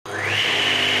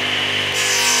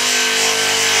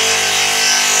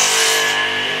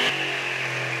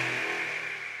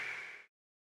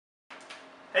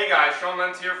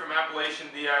Lawrence here from Appalachian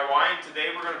DIY, and today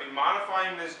we're going to be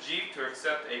modifying this Jeep to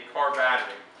accept a car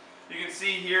battery. You can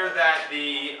see here that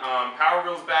the Power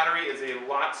Wheels battery is a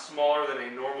lot smaller than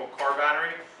a normal car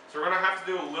battery, so we're going to have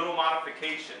to do a little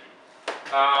modification.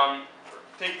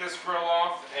 Take this grill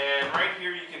off, and right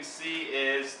here you can see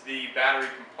is the battery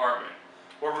compartment.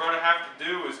 What we're going to have to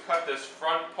do is cut this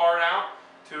front part out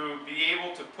to be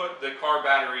able to put the car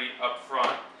battery up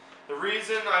front. The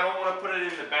reason I don't want to put it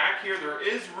in the back here, there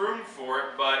is room for it,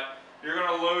 but you're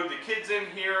going to load the kids in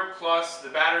here, plus the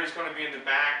battery is going to be in the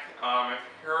back. I've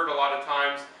heard a lot of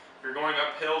times if you're going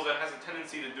up hills, it has a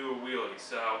tendency to do a wheelie.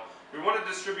 So we want to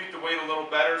distribute the weight a little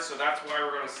better, so that's why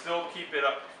we're going to still keep it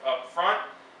up front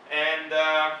and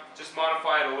just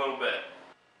modify it a little bit.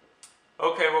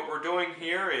 Okay, what we're doing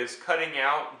here is cutting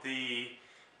out the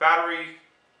battery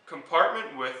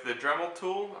compartment with the Dremel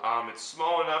tool. It's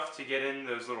small enough to get in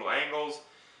those little angles.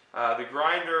 The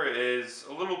grinder is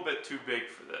a little bit too big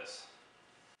for this.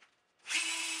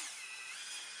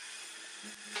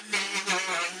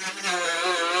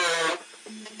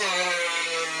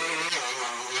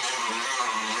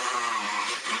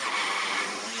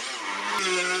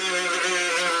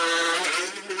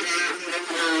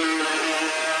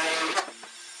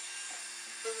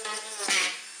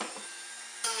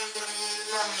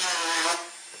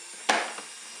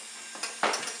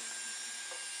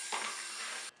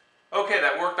 Okay,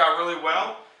 that worked out really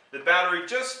well. The battery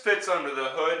just fits under the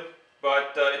hood,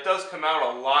 but it does come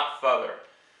out a lot further.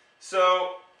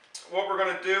 So what we're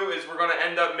going to do is we're going to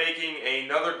end up making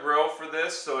another grill for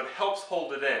this, so it helps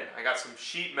hold it in. I got some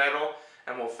sheet metal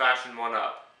and we'll fashion one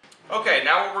up. Okay,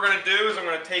 now what we're going to do is I'm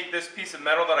going to take this piece of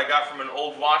metal that I got from an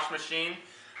old wash machine.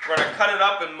 We're going to cut it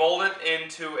up and mold it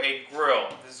into a grill.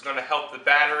 This is going to help the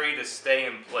battery to stay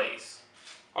in place.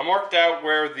 I marked out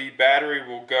where the battery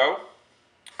will go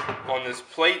on this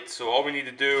plate, so all we need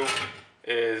to do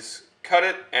is cut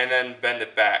it and then bend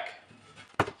it back.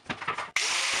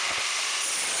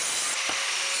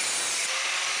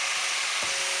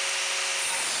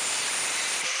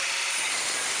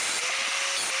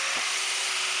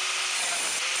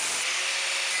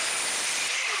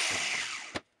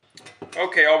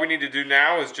 Okay, all we need to do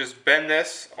now is just bend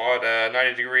this at a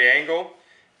 90-degree angle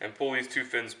and pull these two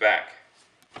fins back.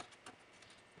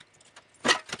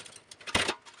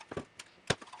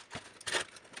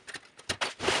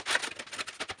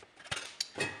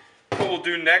 What we'll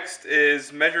do next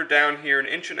is measure down here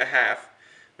 1.5 inches,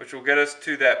 which will get us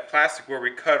to that plastic where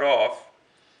we cut off,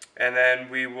 and then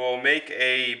we will make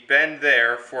a bend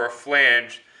there for a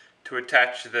flange to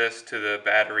attach this to the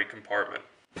battery compartment.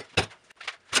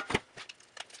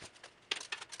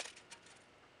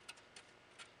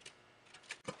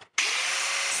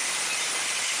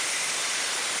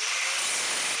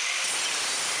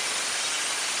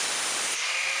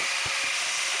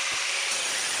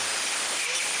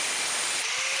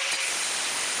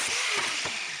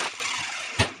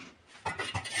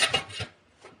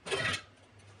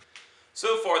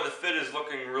 So far the fit is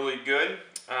looking really good.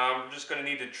 We're just going to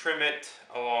need to trim it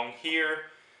along here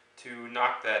to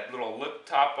knock that little lip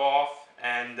top off,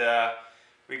 and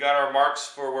we got our marks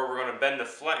for where we're going to bend the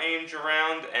flange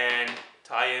around and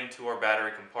tie into our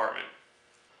battery compartment.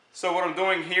 So what I'm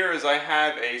doing here is I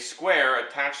have a square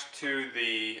attached to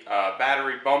the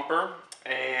battery bumper,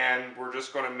 and we're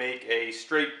just going to make a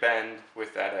straight bend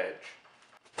with that edge.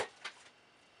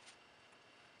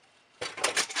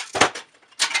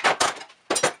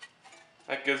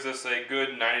 That gives us a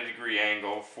good 90-degree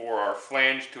angle for our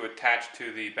flange to attach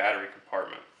to the battery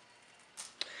compartment.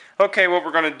 Okay, what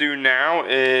we're going to do now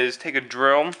is take a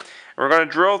drill. And we're going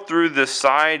to drill through the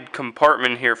side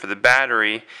compartment here for the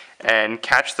battery and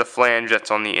catch the flange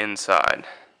that's on the inside.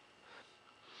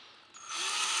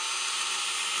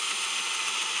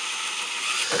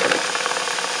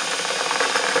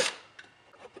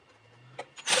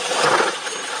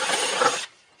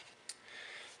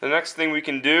 The next thing we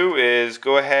can do is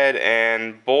go ahead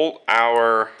and bolt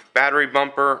our battery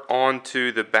bumper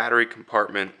onto the battery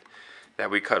compartment that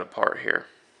we cut apart here.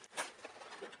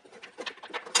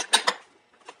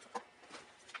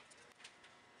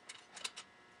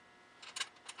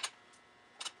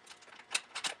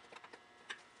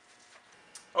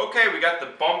 Okay, we got the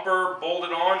bumper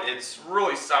bolted on. It's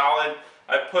really solid.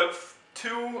 I put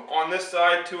 2 on this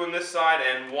side, 2 on this side,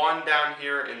 and 1 down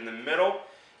here in the middle.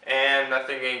 And that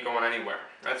thing ain't going anywhere.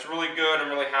 That's really good. I'm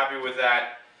really happy with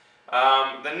that.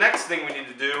 The next thing we need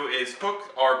to do is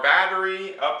hook our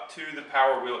battery up to the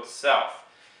Power Wheel itself.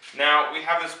 Now we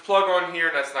have this plug on here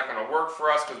and that's not going to work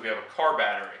for us because we have a car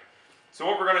battery. So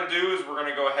what we're going to do is we're going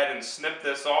to go ahead and snip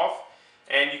this off,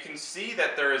 And you can see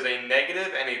that there is a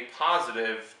negative and a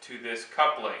positive to this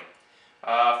coupling.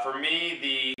 For me,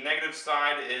 the negative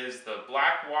side is the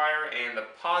black wire and the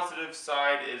positive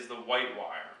side is the white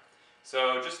wire.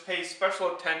 So just pay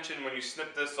special attention when you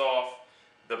snip this off,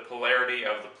 the polarity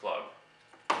of the plug.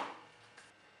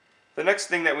 The next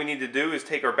thing that we need to do is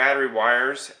take our battery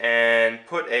wires and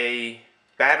put a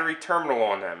battery terminal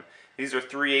on them. These are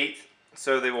 3/8,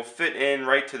 so they will fit in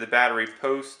right to the battery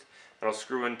post that'll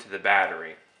screw into the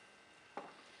battery.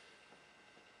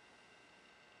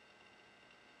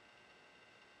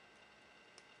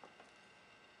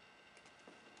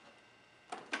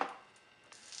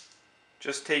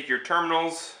 Just take your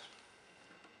terminals,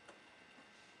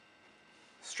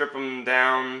 strip them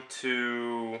down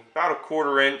to about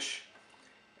 1/4 inch,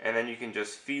 and then you can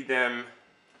just feed them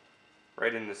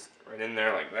right in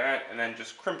there like that, and then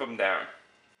just crimp them down.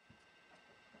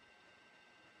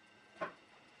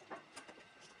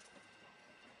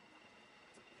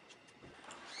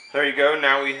 There you go.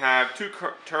 Now we have 2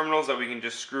 terminals that we can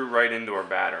just screw right into our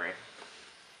battery.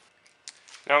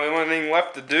 Now the only thing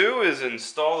left to do is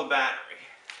install the battery.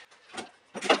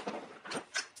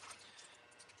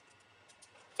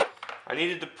 I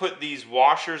needed to put these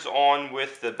washers on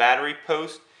with the battery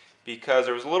post because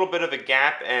there was a little bit of a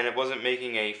gap and it wasn't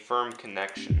making a firm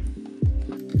connection.